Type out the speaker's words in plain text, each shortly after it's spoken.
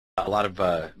A lot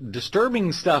of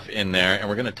disturbing stuff in there, and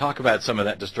we're going to talk about some of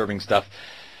that disturbing stuff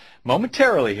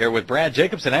momentarily here with Brad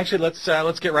Jacobson. Actually,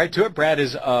 let's get right to it. Brad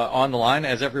is on the line.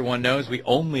 As everyone knows, we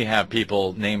only have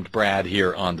people named Brad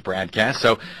here on the broadcast.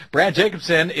 So Brad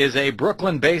Jacobson is a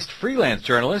Brooklyn-based freelance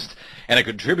journalist and a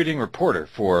contributing reporter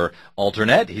for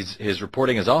Alternet. His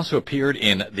reporting has also appeared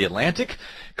in The Atlantic,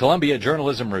 Columbia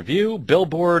Journalism Review,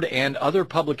 Billboard, and other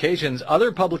publications.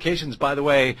 Other publications, by the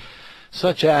way,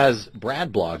 such as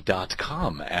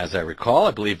bradblog.com, as I recall.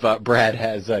 I believe Brad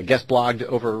has guest blogged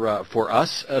over for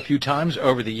us a few times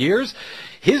over the years.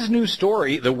 His new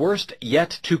story, The Worst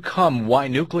Yet to Come, Why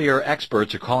Nuclear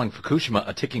Experts Are Calling Fukushima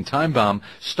a Ticking Time Bomb,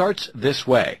 starts this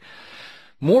way.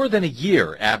 More than a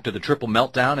year after the triple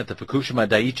meltdown at the Fukushima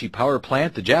Daiichi power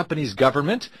plant, the Japanese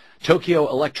government, Tokyo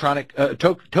Electric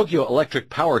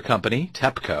Power Company,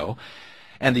 TEPCO,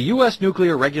 and the U.S.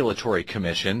 Nuclear Regulatory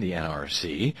Commission, the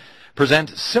NRC, present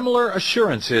similar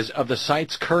assurances of the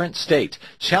site's current state.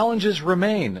 Challenges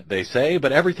remain, they say,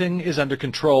 but everything is under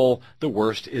control. The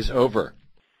worst is over.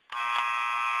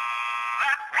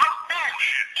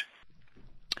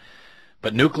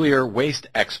 But nuclear waste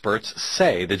experts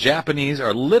say the Japanese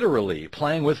are literally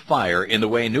playing with fire in the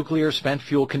way nuclear spent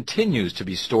fuel continues to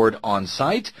be stored on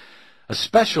site,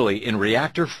 especially in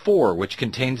Reactor 4, which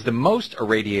contains the most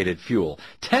irradiated fuel,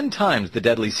 10 times the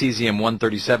deadly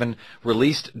cesium-137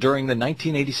 released during the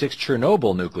 1986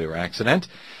 Chernobyl nuclear accident.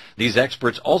 These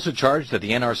experts also charge that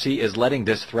the NRC is letting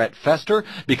this threat fester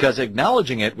because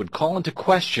acknowledging it would call into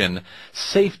question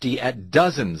safety at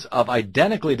dozens of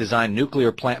identically designed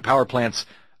nuclear power plants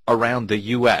around the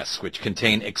U.S., which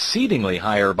contain exceedingly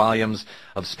higher volumes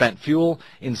of spent fuel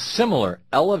in similar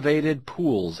elevated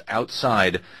pools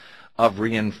outside of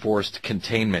reinforced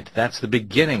containment. That's the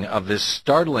beginning of this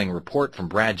startling report from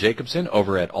Brad Jacobson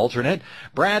over at Alternet.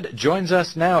 Brad joins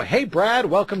us now. Hey, Brad,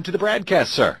 welcome to the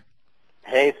broadcast, sir.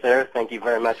 Hey, sir. Thank you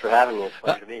very much for having me. It's a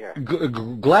pleasure to be here.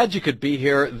 Glad you could be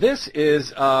here. This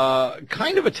is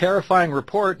kind of a terrifying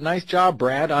report. Nice job,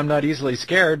 Brad. I'm not easily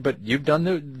scared, but you've done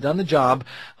the job.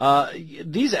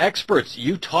 These experts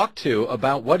you talked to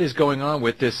about what is going on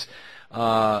with this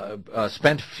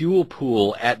spent fuel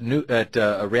pool at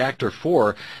Reactor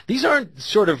 4. These aren't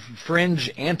sort of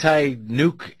fringe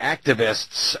anti-nuke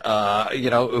activists,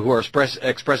 who are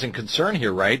expressing concern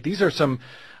here, right? These are some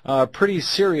pretty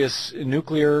serious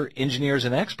nuclear engineers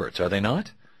and experts, are they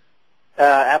not?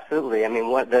 Absolutely. I mean,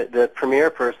 the premier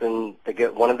person,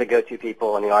 one of the go-to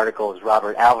people in the article is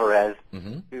Robert Alvarez,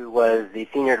 who was the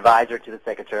senior advisor to the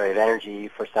Secretary of Energy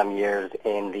for some years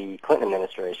in the Clinton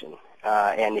administration.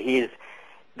 And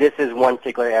this is one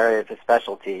particular area of his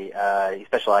specialty. He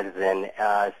specializes in.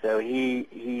 So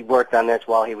he worked on this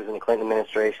while he was in the Clinton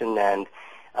administration and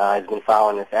has been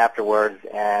following this afterwards.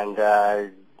 And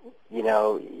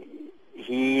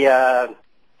he's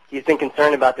been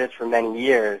concerned about this for many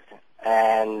years.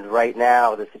 And right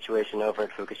now, the situation over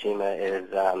at Fukushima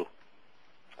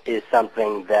is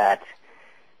something that,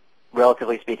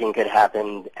 relatively speaking, could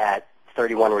happen at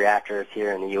 31 reactors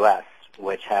here in the U.S.,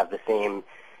 which have the same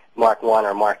Mark I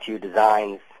or Mark II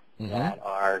designs that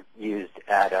are used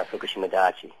at Fukushima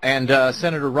Daiichi. And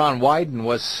Senator Ron Wyden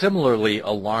was similarly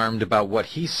alarmed about what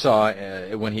he saw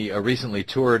when he recently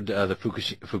toured the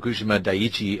Fukushima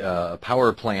Daiichi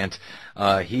power plant.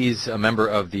 He's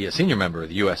a senior member of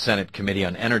the U.S. Senate Committee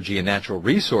on Energy and Natural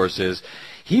Resources.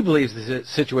 He believes the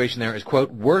situation there is,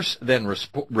 quote, worse than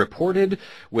reported,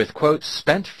 with, quote,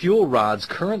 spent fuel rods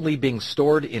currently being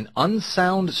stored in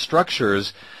unsound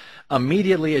structures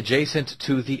immediately adjacent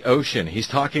to the ocean. He's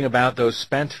talking about those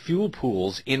spent fuel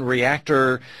pools in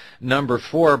Reactor number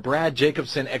 4. Brad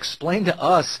Jacobson, explain to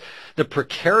us the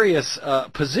precarious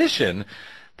position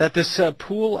that this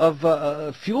pool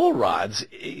of fuel rods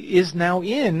is now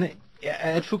in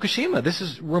at Fukushima. This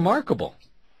is remarkable.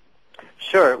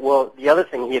 Sure. Well, the other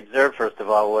thing he observed, first of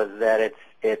all, was that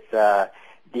it's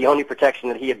the only protection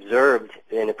that he observed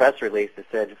in the press release that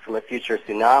said from a future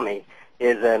tsunami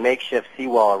is a makeshift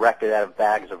seawall erected out of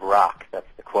bags of rock. That's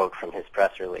the quote from his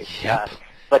press release. Yep.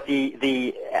 But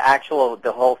the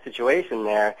whole situation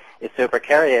there is so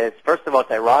precarious. First of all, it's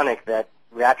ironic that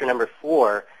reactor number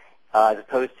 4, as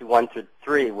opposed to 1 through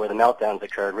 3, where the meltdowns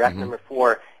occurred, reactor number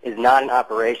 4 is not in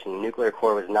operation. The nuclear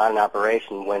core was not in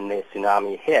operation when the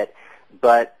tsunami hit,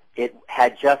 but it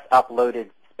had just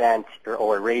uploaded spent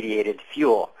or irradiated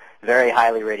fuel, very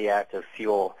highly radioactive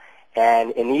fuel.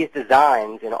 And in these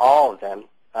designs, in all of them,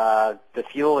 the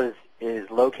fuel is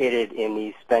located in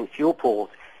these spent fuel pools,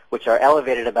 which are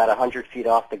elevated about 100 feet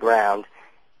off the ground,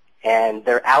 and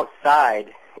they're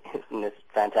outside, in this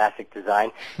fantastic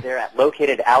design, they're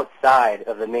located outside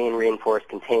of the main reinforced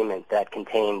containment that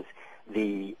contains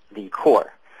the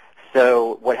core.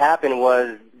 So what happened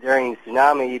was during the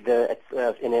tsunami,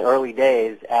 in the early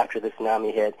days after the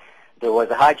tsunami hit, there was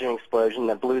a hydrogen explosion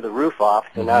that blew the roof off.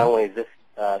 So not only is this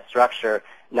structure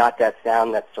not that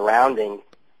sound that's surrounding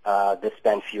the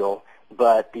spent fuel,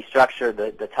 but the structure,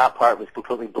 the top part was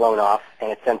completely blown off,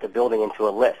 and it sent the building into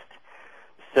a list.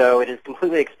 So it is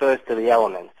completely exposed to the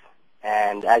elements.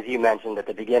 And as you mentioned at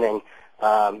the beginning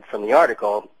from the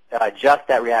article, just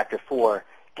that reactor 4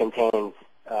 contains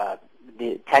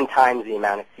 10 times the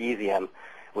amount of cesium,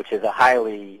 which is a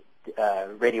highly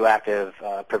radioactive,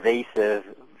 pervasive,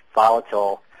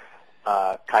 volatile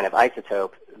kind of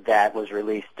isotope that was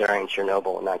released during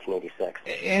Chernobyl in 1986.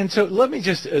 And so let me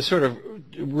just sort of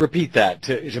repeat that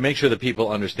to make sure that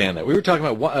people understand that. We were talking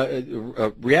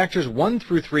about reactors 1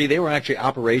 through 3. They were actually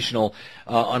operational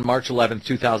on March 11th,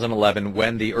 2011,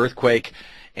 when the earthquake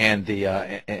and the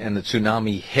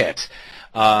tsunami hit.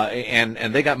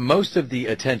 And they got most of the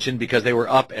attention because they were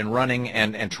up and running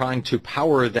and trying to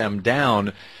power them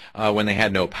down when they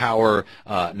had no power,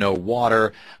 no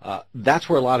water. That's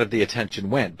where a lot of the attention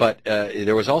went. But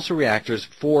there was also reactors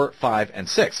 4, 5, and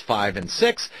 6. 5 and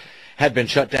 6 had been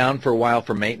shut down for a while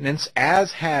for maintenance,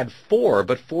 as had 4,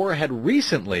 but 4 had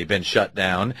recently been shut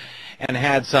down and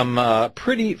had some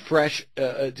pretty fresh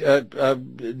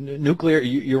nuclear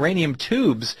uranium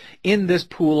tubes in this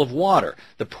pool of water.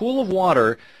 The pool of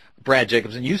water, Brad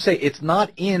Jacobson, you say it's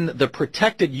not in the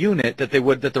protected unit that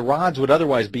the rods would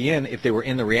otherwise be in if they were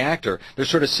in the reactor. They're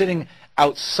sort of sitting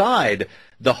outside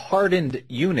the hardened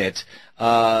unit,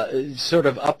 sort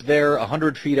of up there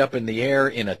 100 feet up in the air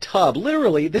in a tub.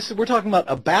 Literally, we're talking about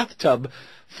a bathtub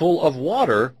full of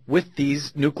water with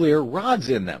these nuclear rods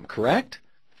in them, correct?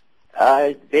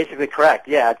 Basically correct,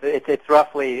 yeah. It's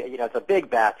roughly, it's a big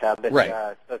bathtub. It's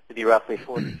right. Supposed to be roughly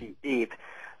 40 feet deep.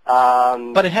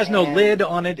 But it has no lid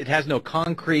on it. It has no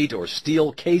concrete or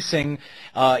steel casing.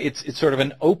 It's sort of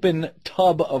an open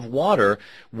tub of water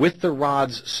with the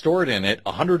rods stored in it,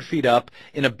 100 feet up,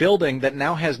 in a building that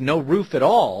now has no roof at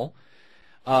all.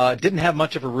 Didn't have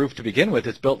much of a roof to begin with.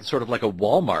 It's built sort of like a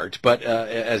Walmart, but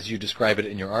as you describe it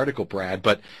in your article, Brad.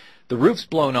 But the roof's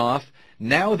blown off.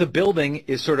 Now the building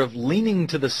is sort of leaning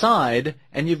to the side,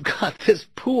 and you've got this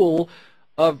pool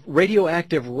of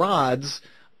radioactive rods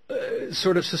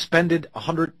sort of suspended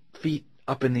 100 feet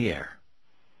up in the air.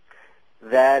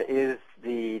 That is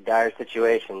the dire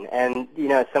situation. And,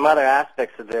 some other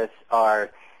aspects of this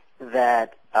are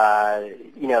that,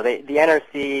 the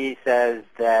NRC says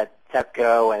that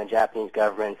TEPCO and the Japanese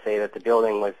government say that the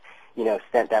building was,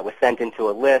 sent into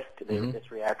a list,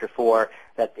 this reactor 4,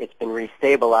 that it's been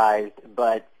restabilized,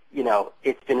 but,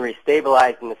 it's been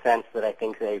restabilized in the sense that I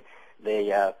think they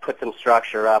put some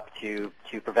structure up to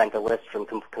prevent the list from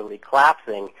completely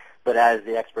collapsing, but as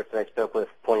the experts that I spoke with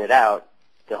pointed out,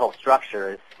 the whole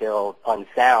structure is still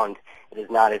unsound. It is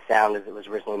not as sound as it was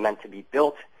originally meant to be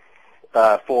built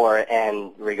for,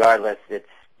 and regardless, it's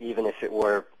even if it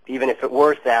were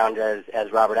sound,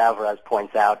 as Robert Alvarez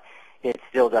points out, it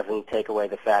still doesn't take away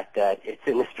the fact that it's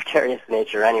in this precarious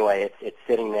nature anyway. It's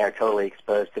sitting there totally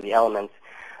exposed to the elements.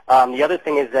 The other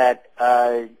thing is that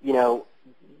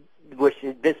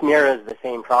this mirrors the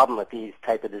same problem with these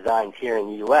type of designs here in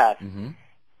the U.S.,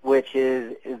 which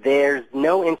is there's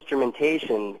no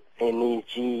instrumentation in these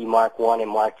GE Mark I and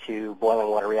Mark II boiling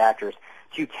water reactors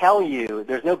to tell you,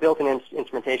 there's no built-in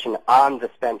instrumentation on the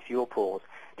spent fuel pools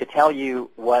to tell you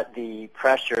what the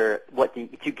pressure,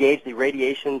 to gauge the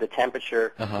radiation, the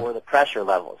temperature, or the pressure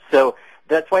levels. So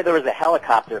that's why there was a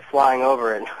helicopter flying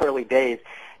over in early days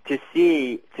to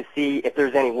see if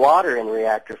there's any water in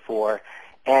reactor 4.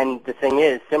 And the thing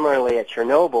is, similarly at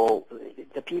Chernobyl,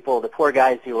 the poor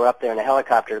guys who were up there in a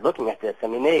helicopter looking at this, I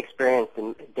mean, they experienced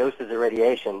doses of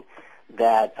radiation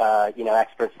that,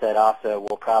 experts said also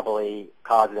will probably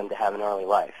cause them to have an early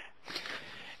life.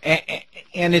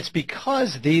 And it's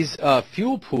because these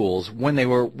fuel pools, when they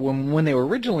were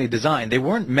originally designed, they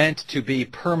weren't meant to be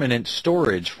permanent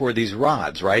storage for these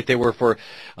rods, right? They were for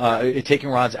taking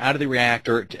rods out of the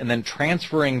reactor and then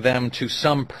transferring them to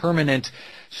some permanent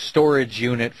storage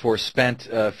unit for spent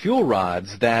fuel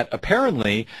rods that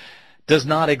apparently does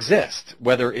not exist.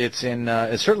 Whether it's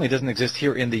it certainly doesn't exist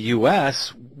here in the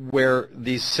U.S., where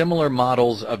these similar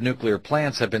models of nuclear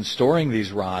plants have been storing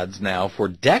these rods now for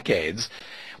decades,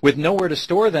 with nowhere to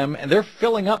store them, and they're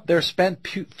filling up their spent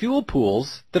fuel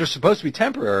pools that are supposed to be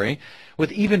temporary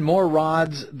with even more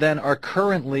rods than are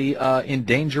currently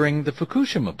endangering the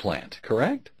Fukushima plant,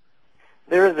 correct?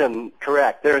 There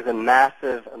is a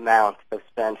massive amount of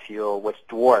spent fuel which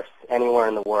dwarfs anywhere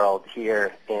in the world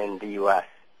here in the U.S.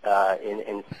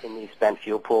 In these spent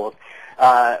fuel pools.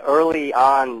 Early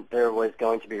on, there was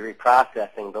going to be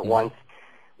reprocessing, but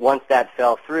once that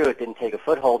fell through, it didn't take a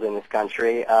foothold in this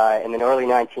country. In the early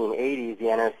 1980s, the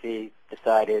NRC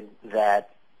decided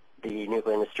that the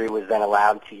nuclear industry was then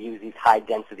allowed to use these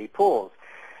high-density pools.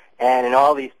 And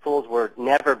all these pools were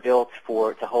never built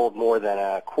to hold more than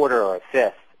a quarter or a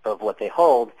fifth of what they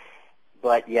hold,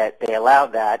 but yet they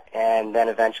allowed that, and then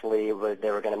eventually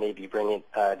they were going to maybe bring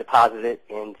it, deposit it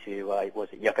into, was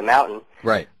it Yucca Mountain?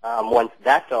 Right. Once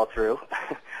that fell through,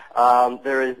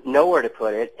 there is nowhere to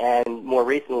put it, and more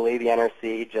recently the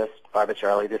NRC just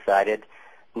arbitrarily decided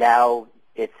now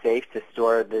it's safe to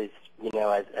store this,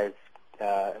 as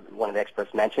one of the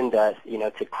experts mentioned,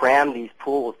 to cram these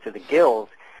pools to the gills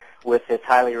with this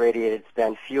highly irradiated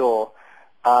spent fuel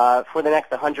for the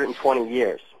next 120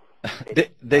 years.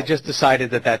 They just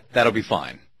decided that'll be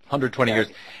fine. 120 years.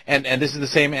 And this is the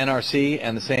same NRC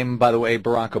and the same, by the way,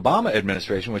 Barack Obama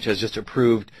administration, which has just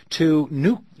approved two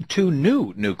new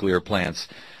nuclear plants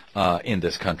in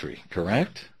this country,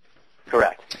 correct?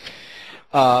 Correct.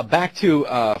 Back to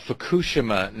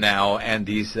Fukushima now and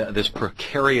this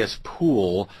precarious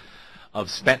pool of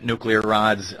spent nuclear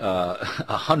rods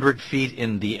 100 feet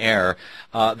in the air.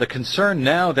 The concern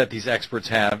now that these experts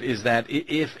have is that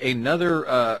if another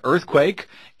earthquake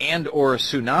and or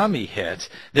tsunami hit,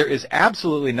 there is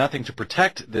absolutely nothing to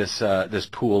protect this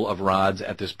pool of rods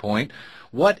at this point.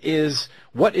 What are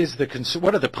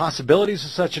the possibilities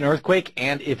of such an earthquake?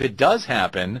 And if it does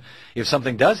happen, if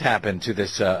something does happen to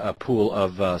this pool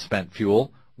of spent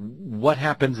fuel, what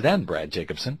happens then, Brad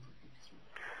Jacobson?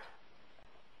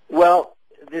 Well,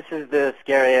 this is the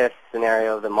scariest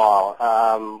scenario of them all,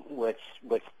 which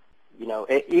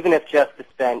even if just the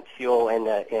spent fuel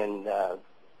in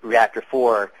Reactor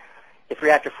 4, if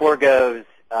Reactor 4 goes,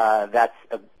 that's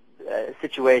a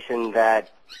situation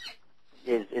that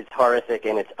is horrific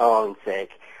in its own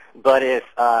sake. But if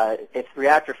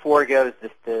Reactor 4 goes,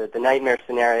 the nightmare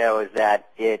scenario is that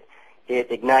it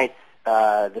ignites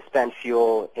the spent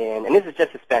fuel and this is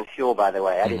just the spent fuel, by the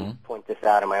way. I didn't point this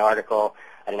out in my article.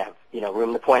 I didn't have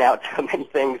room to point out so many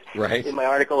things in my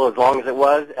article as long as it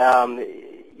was.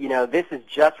 This is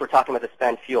just, we're talking about the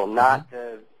spent fuel, not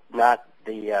the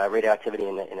radioactivity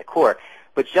in the core,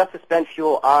 but just the spent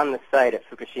fuel on the site at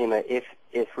Fukushima.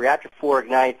 If Reactor 4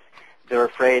 ignites, they're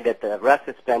afraid that the rest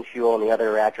of the spent fuel in the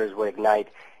other reactors would ignite,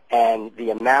 and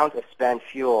the amount of spent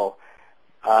fuel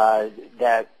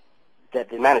that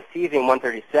the amount of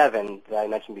cesium-137 that I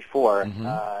mentioned before,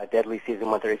 deadly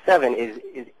cesium-137,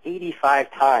 is 85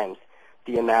 times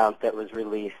the amount that was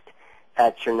released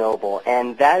at Chernobyl.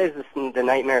 And that is the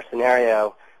nightmare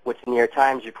scenario, which the New York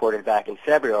Times reported back in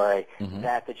February,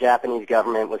 that the Japanese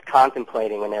government was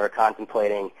contemplating when they were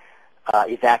contemplating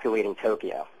evacuating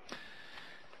Tokyo.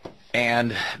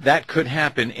 And that could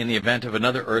happen in the event of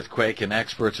another earthquake, and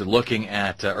experts are looking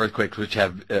at earthquakes which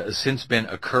have since been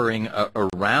occurring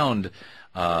around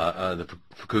the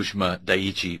Fukushima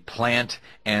Daiichi plant,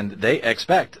 and they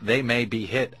expect they may be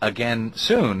hit again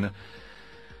soon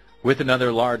with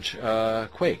another large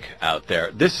quake out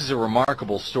there. This is a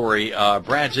remarkable story.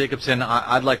 Brad Jacobson,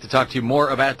 I'd like to talk to you more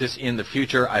about this in the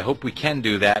future. I hope we can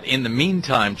do that. In the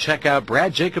meantime, check out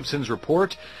Brad Jacobson's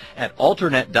report at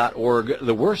alternet.org,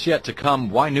 The Worst Yet to Come,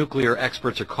 Why Nuclear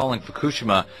Experts Are Calling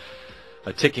Fukushima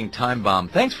a Ticking Time Bomb.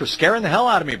 Thanks for scaring the hell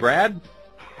out of me, Brad.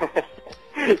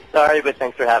 Sorry, but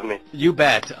thanks for having me. You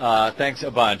bet. Thanks a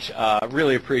bunch.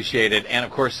 Really appreciate it. And,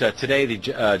 of course, today the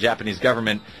Japanese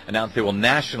government announced they will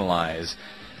nationalize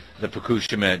the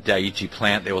Fukushima Daiichi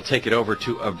plant. They will take it over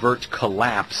to avert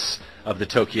collapse of the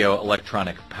Tokyo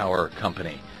Electronic Power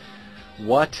Company.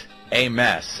 What a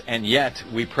mess. And yet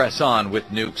we press on with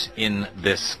nukes in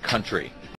this country.